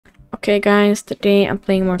Okay guys, today I'm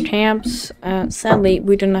playing more tabs. Sadly,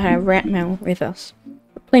 we do not have Ratman with us.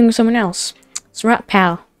 We're playing with someone else. It's Rat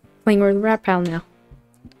Pal. Playing with Rat Pal now.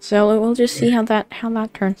 So we'll just see how that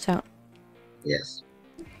turns out. Yes.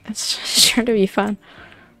 It's sure to be fun.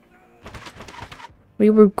 We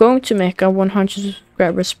were going to make a 100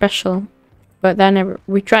 subscriber special, but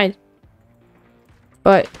we tried.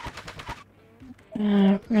 But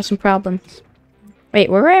we got some problems. Wait,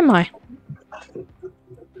 where am I?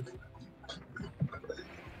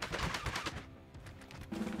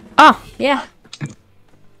 Oh, yeah.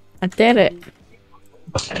 I did it.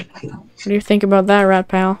 What do you think about that, Rat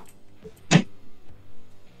Pal?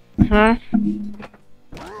 Huh?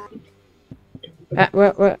 What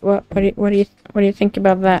do you think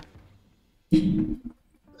about that?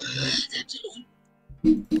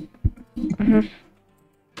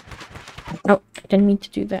 Oh, I didn't mean to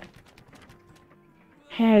do that.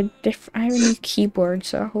 I have a new keyboard,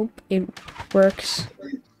 so I hope it works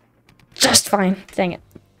just fine. Dang it.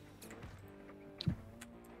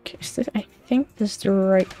 Okay, so I think this is the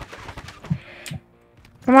right.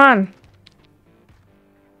 Come on.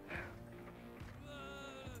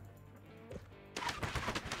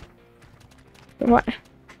 What?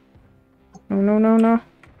 No.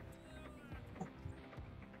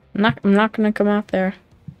 I'm not gonna come out there.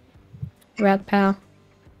 Rat Pal.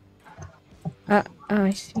 Oh, I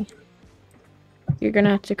see. You're gonna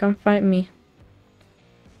have to come fight me.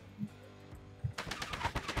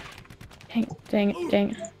 Dang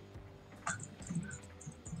it.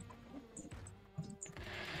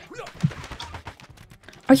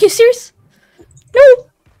 Are you serious? No!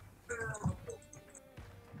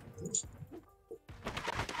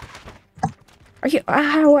 Are you?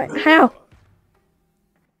 How?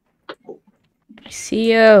 I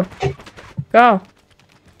see you. Go.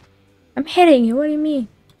 I'm hitting you. What do you mean?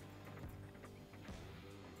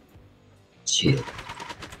 Shit.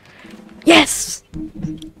 Yes!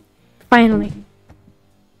 Finally.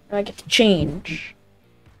 I get to change.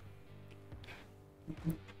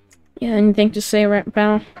 Yeah, anything to say, Rat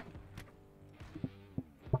Pal?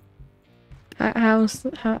 I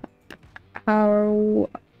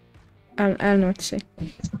don't know what to say.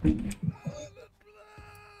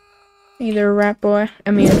 Either Rat Boy.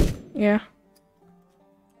 I mean, yeah.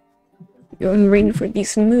 You're ready for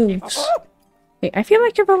these moves. Wait, I feel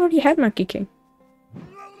like I've already had Monkey King.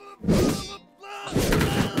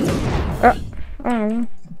 Oh.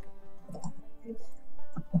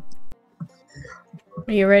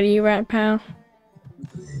 Are you ready, Rat Pal?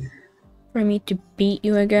 For me to beat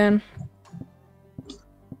you again?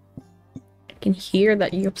 I can hear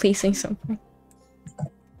that you're placing something.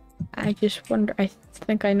 I just wonder, I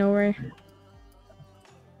think I know where.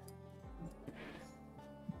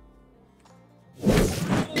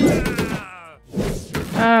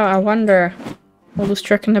 Oh, I wonder. Oldest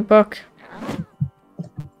trick in the book.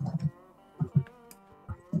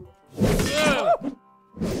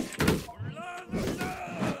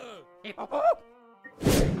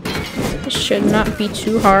 This should not be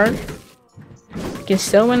too hard. I can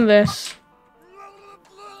still win this.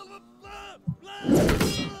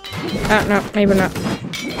 No, maybe not.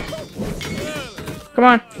 Come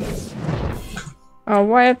on. Oh,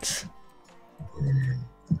 what?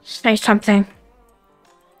 Say something.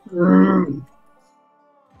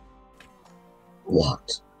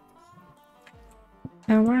 What?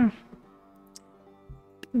 Oh, wow.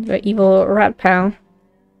 The evil Rat Pal.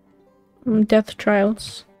 Death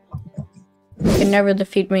Trials. You can never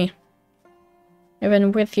defeat me.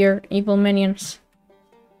 Even with your evil minions.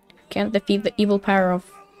 You can't defeat the evil power of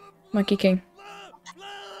Monkey King.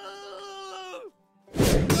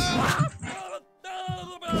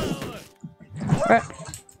 What?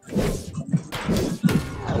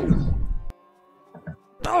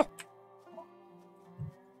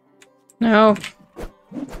 No.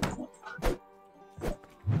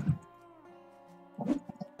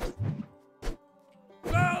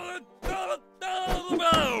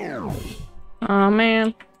 Oh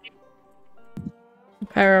man. The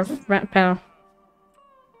power of Rat Pal.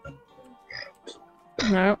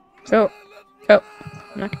 No. Go.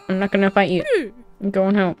 I'm not gonna fight you. I'm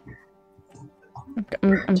going home.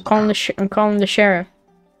 I'm calling the sheriff.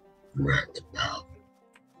 Rat Pal.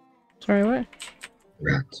 Sorry, what?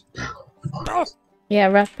 Rat Pal. Yeah,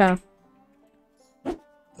 Rat Pal.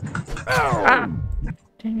 Ah!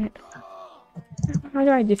 Dang it. How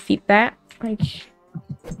do I defeat that? Like...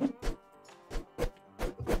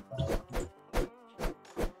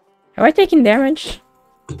 Am I taking damage?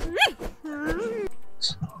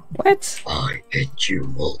 What? I hit you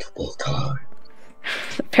multiple times.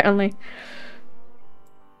 Apparently.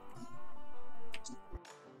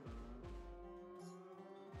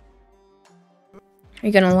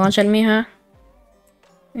 You're gonna launch at me, huh?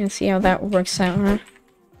 And see how that works out, huh?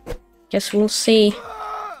 Guess we'll see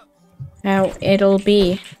how it'll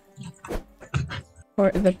be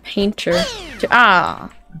for the painter to— ah!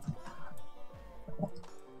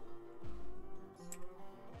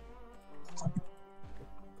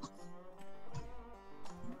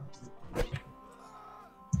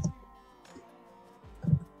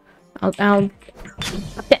 I'll...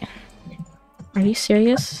 Are you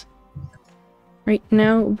serious? Right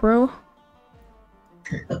now, bro?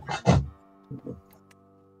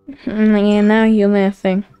 Yeah, now you're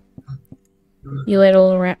laughing. You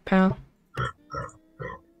little rat pal.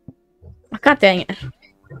 Oh, God dang it.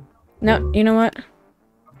 No, you know what?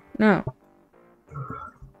 No.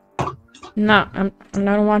 No, I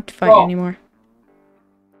don't want to fight anymore.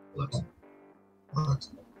 What?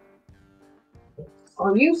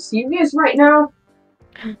 Are you serious right now?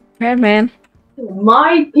 Ratman.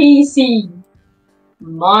 My PC!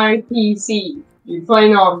 My PC! You're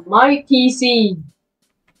playing on my PC!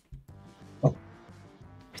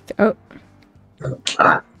 Oh.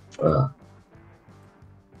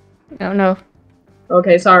 Oh no.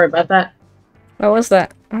 Okay, sorry about that. What was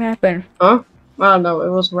that? What happened? Huh? I don't know, it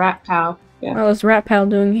was Rat Pal. Yeah. What was Rat Pal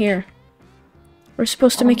doing here? We're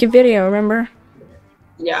supposed to make a video, remember?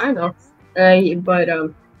 Yeah, I know. But,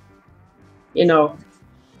 you know.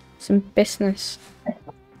 Some business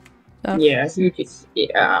stuff. Yeah,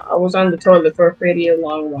 I was on the toilet for a pretty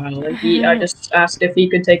long while, and I just asked if he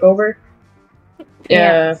could take over.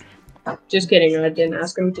 Yeah. Just kidding, I didn't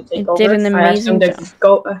ask him to take over. Did an amazing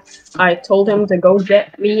job. I told him to go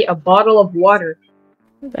get me a bottle of water.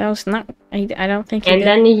 That was not— I don't think he and did.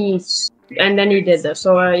 then he did this,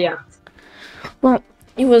 so yeah. Well,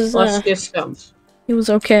 he was he was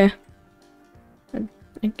okay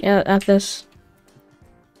at this.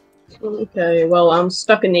 Okay, well, I'm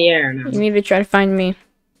stuck in the air now. You need to try to find me.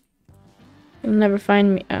 You'll never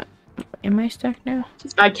find me. Am I stuck now?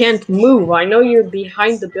 I can't move. I know you're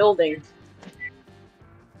behind the building.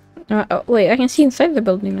 Oh, wait, I can see inside the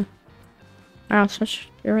building now. Wow,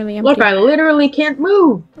 you're really empty. Look, I literally can't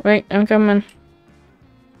move. Wait, I'm coming.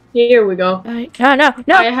 Here we go. Oh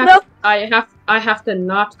no! I have to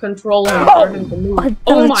not control him for him to move.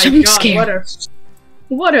 Oh my god!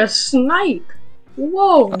 What a snipe!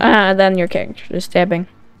 Whoa! Then your character is stabbing.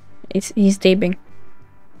 He's stabbing.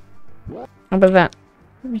 How about that?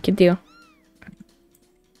 Make a deal.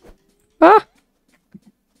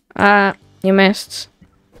 You missed.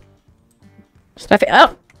 Stuff it.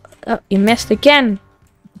 Oh, you missed again.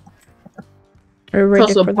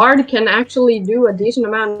 Because the bard can actually do a decent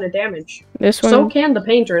amount of damage. This one. So can the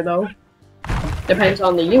painter, though. Depends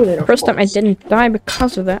on the unit. First time I didn't die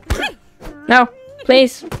because of that. No,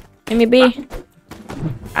 please, let me be.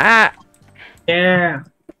 Yeah. That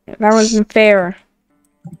wasn't fair.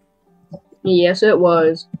 Yes, it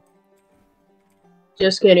was.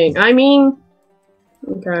 Just kidding. I mean,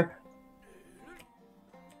 okay.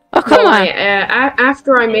 Oh, come on!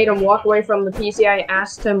 After I made him walk away from the PC, I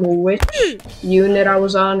asked him which unit I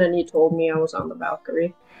was on, and he told me I was on the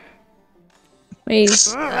Valkyrie.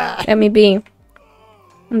 Please, let me be.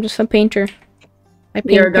 I'm just a painter. I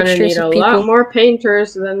paint You're gonna pictures need a of people lot more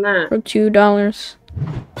painters than that. for $2.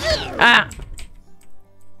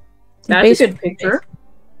 That's a good picture.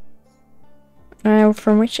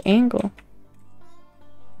 From which angle?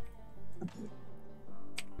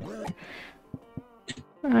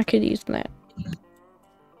 I could use that.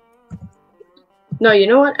 No, you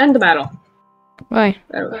know what? End the battle. Why?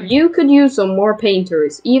 You could use some more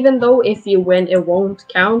painters. Even though if you win, it won't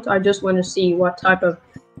count. I just want to see what type of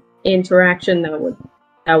interaction that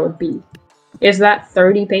would be. Is that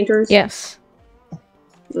 30 painters? Yes.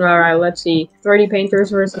 Alright, let's see. 30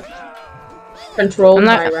 painters versus controlled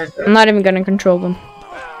by Ratman. I'm not even gonna control them.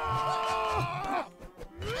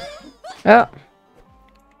 Oh.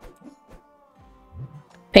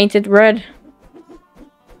 Painted red.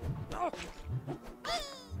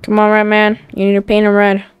 Come on, Ratman. You need to paint them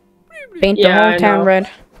red. Paint the whole town red.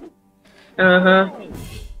 Uh-huh.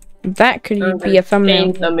 That could be a thumbnail.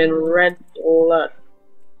 Paint them in red blood.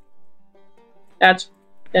 That's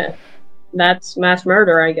mass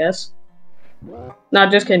murder, I guess.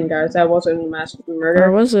 Not just kidding, guys. That wasn't mass murder.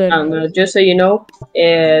 Or was it? Just so you know,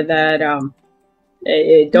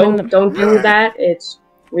 don't do that. It's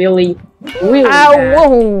really bad.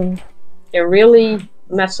 Whoa! It really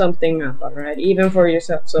messed something up, alright? Even for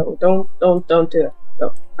yourself. So don't do it.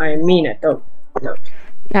 Don't. I mean it. Don't.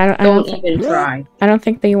 I don't even try. I don't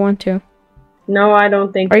think that you want to. No, I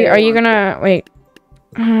don't think. Are you gonna wait?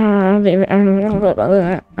 I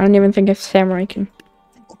don't even think if Samurai can.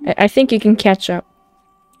 I think you can catch up.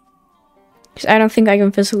 'Cause I don't think I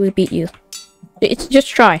can physically beat you. It's just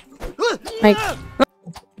try. Like,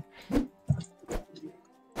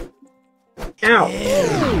 Ow.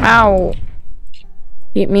 ow.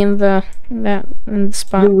 You mean that in the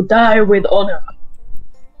spot? You die with honor.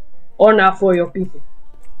 Honor for your people.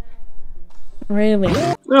 Really?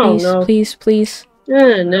 Oh Please, no. please, please.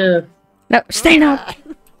 No. No, stand up.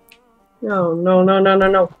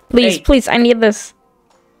 No. Please, Hey, please, I need this.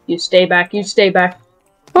 you stay back. You stay back.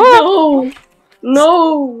 Oh!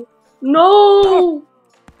 No. No.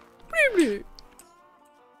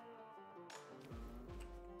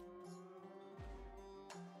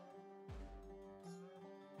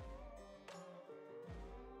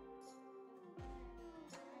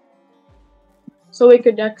 So it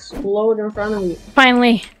could explode in front of you.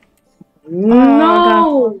 Finally.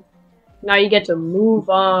 No. Now you get to move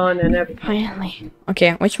on and everything. Finally.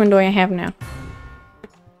 Okay, which one do I have now?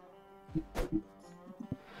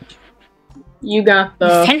 You got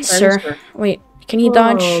the Fencer. Wait, can he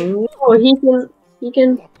dodge? Oh, no, he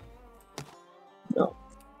can. No.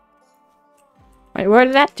 Wait, what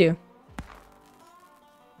did that do?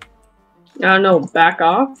 I don't know, back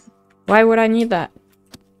off. Why would I need that?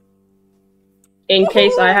 In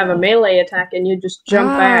case I have a melee attack and you just jump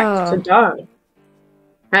back to dodge.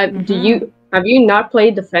 Have you not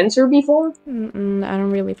played the Fencer before? I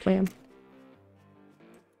don't really play him.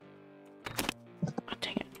 Oh,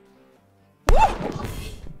 dang it.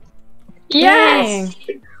 Yes!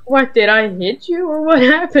 Dang. What, did I hit you or what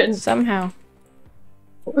happened? Somehow.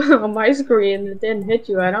 On my screen, it didn't hit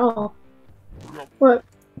you at all. What?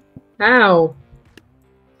 How?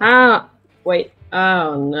 How? Wait.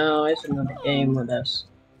 Oh no, it's another game with us.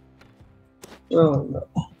 Oh no.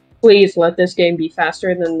 Please let this game be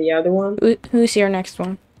faster than the other one. Who's your next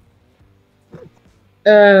one?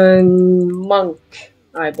 Monk,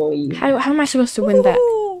 I believe. How am I supposed to win that?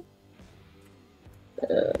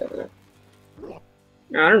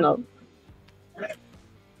 I don't know.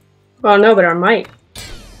 Oh no, but I might.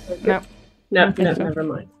 No. No, never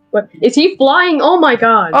mind. What? Is he flying? Oh my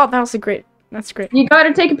god! Oh, that's great. That's great. You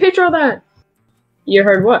gotta take a picture of that! You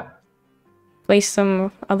heard what? Place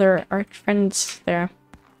some other arch friends there.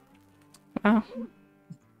 Wow.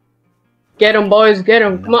 Get him, boys, get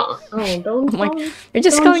him! Come on! Oh, don't, Oh my, you're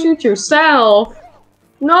just don't going. shoot yourself!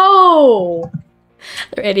 No!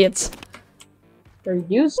 They're idiots. They're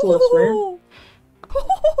useless, man.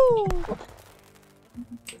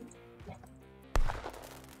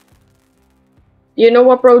 You know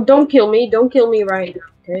what, bro? Don't kill me. Don't kill me right now.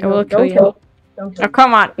 Okay? I will kill you. Don't kill Oh,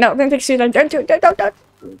 come on. No, don't take suit. Don't.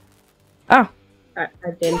 Oh. I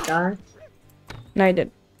didn't die. No, I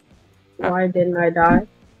did. Why didn't I die?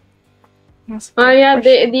 That's Oh yeah,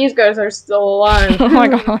 these guys are still alive. Oh my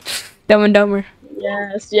god. Dumb and Dumber.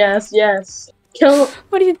 Yes. Kill.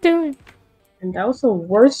 What are you doing? And that was the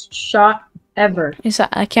worst shot ever. Is that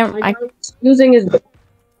I Was using his.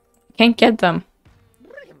 can't get them.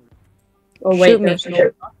 Oh wait, Shoot me. there's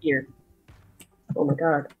no up here. Oh my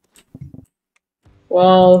god.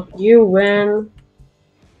 Well, you win.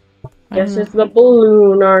 Guess it's the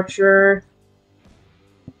balloon archer.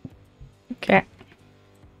 Okay.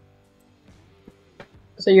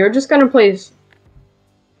 So you're just gonna place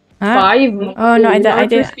 5 Oh no, I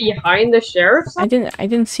did. behind the sheriff's. I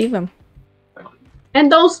didn't see them.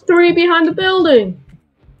 And those 3 behind the building.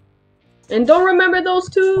 And don't remember those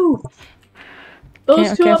 2.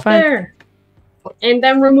 Those 2 up fine. there. And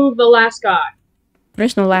then remove the last guy.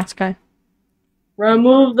 There's no last guy.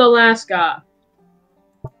 Remove the last guy.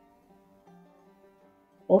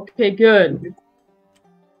 Okay, good.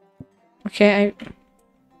 Okay,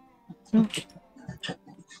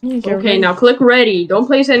 Okay, now click ready. Don't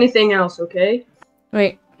place anything else, okay?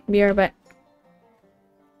 Wait, be right back.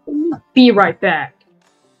 Be right back.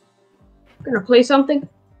 Gonna play something?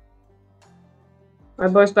 My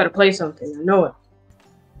boy's better play something. I know it.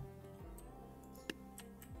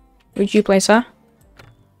 Would you place her?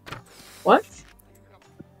 What?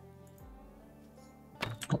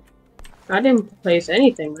 I didn't place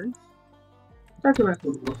anything, man. Talking about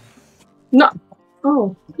no.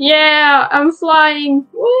 Oh, yeah, I'm flying.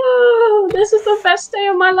 Woo! This is the best day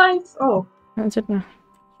of my life. Oh. That's it now.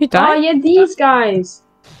 You Oh, died? yeah, these guys.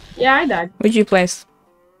 Yeah, I died. Would you place?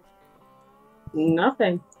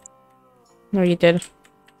 Nothing. No, you did.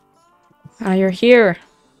 Ah, you're here.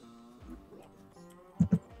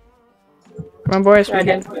 Come on, boys. We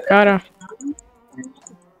gotta.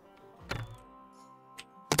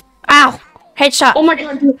 Ow! Headshot! Oh my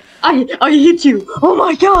god, I hit you. Oh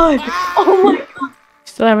my god. Oh my god.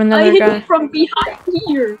 Still have I another hit guy. you from behind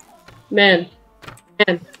here. Man,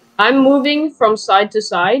 I'm moving from side to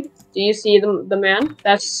side Do you see the man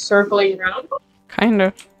that's circling around?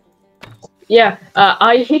 Kinda. Yeah,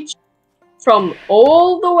 I hit you from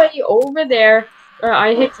all the way over there.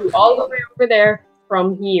 I hit you all the way over there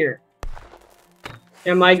from here.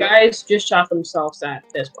 And my guys just shot themselves at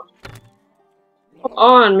this one. Come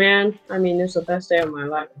on, man. I mean, it's the best day of my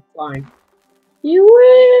life. I'm flying. You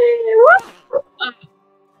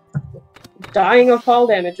dying of fall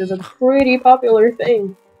damage is a pretty popular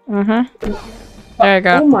thing. There you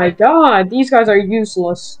go. Oh my god, these guys are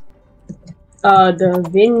useless. The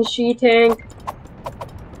Vinci tank.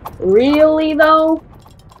 Really, though?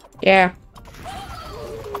 Yeah.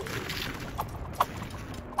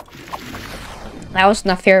 That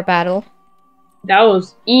wasn't a fair battle. That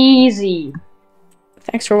was easy.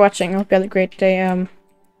 Thanks for watching. I hope you had a great day.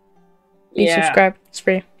 Please subscribe. It's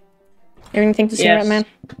free. You have anything to say, Ratman?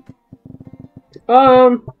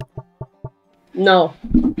 No.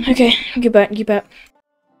 Okay, goodbye.